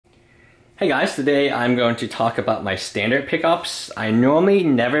Hey guys, today I'm going to talk about my standard pickups. I normally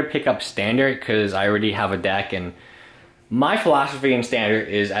never pick up standard because I already have a deck, and my philosophy in standard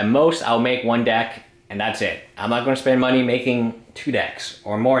is at most I'll make one deck and that's it. I'm not going to spend money making two decks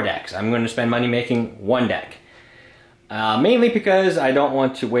or more decks. I'm going to spend money making one deck. Mainly because I don't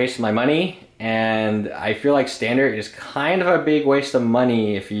want to waste my money, and I feel like standard is kind of a big waste of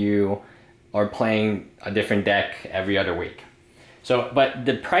money if you are playing a different deck every other week. So, but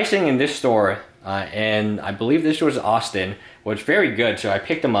the pricing in this store, and I believe this was Austin, was very good, so I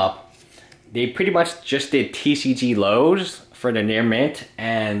picked them up. They pretty much just did TCG lows for the near mint,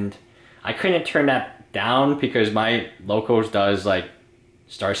 and I couldn't turn that down because my locals does like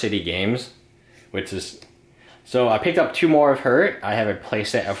Star City Games, which is... So I picked up two more of her. I have a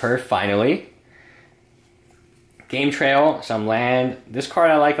playset of her finally. Game Trail, some land. This card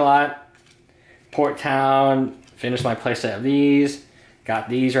I like a lot. Port Town. Finished my playset of these. Got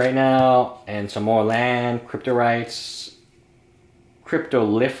these right now. And some more land. Crypto rights.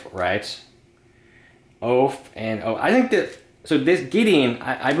 Cryptolith rights. Oath and oh, I think that... So this Gideon,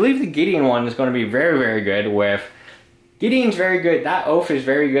 I believe the Gideon one is going to be very, very good with... Gideon's very good. That Oath is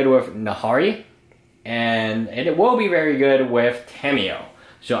very good with Nahari. And it will be very good with Tamiyo.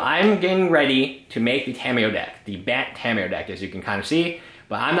 So I'm getting ready to make the Tamiyo deck. The Bant Tamiyo deck, as you can kind of see.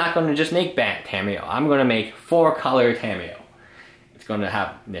 But I'm not going to just make Bant Tamiyo. I'm going to make 4-color Tamiyo. It's going to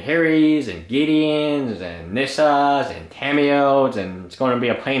have Nahiris and Gideons and Nissas and Tamiyos, and it's going to be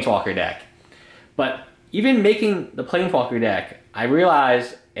a Planeswalker deck. But even making the Planeswalker deck, I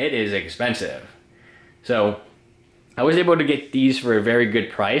realized it is expensive. So I was able to get these for a very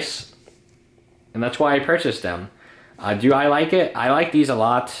good price, and that's why I purchased them. Do I like it? I like these a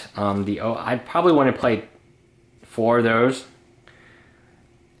lot. I probably want to play 4 of those.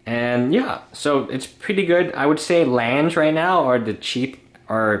 And yeah, so it's pretty good. I would say lands right now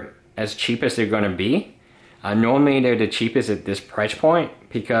are as cheap as they're going to be. Normally they're the cheapest at this price point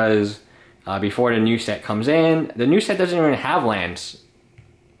because before the new set comes in, the new set doesn't even have lands,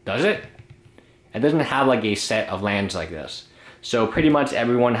 does it? It doesn't have like a set of lands like this. So pretty much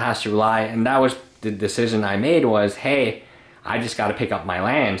everyone has to rely, and that was the decision I made was, hey, I just got to pick up my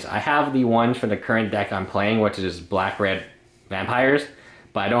lands. I have the ones for the current deck I'm playing, which is black-red vampires,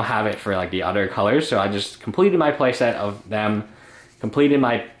 but I don't have it for like the other colors, so I just completed my playset of them, completed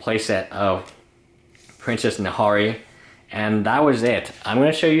my playset of Princess Nahari, and that was it. I'm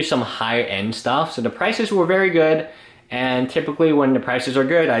going to show you some higher end stuff. So the prices were very good, and typically when the prices are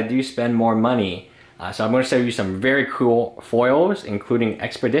good, I do spend more money. So I'm going to show you some very cool foils, including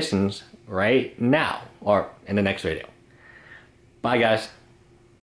expeditions, right now, or in the next video. Bye guys.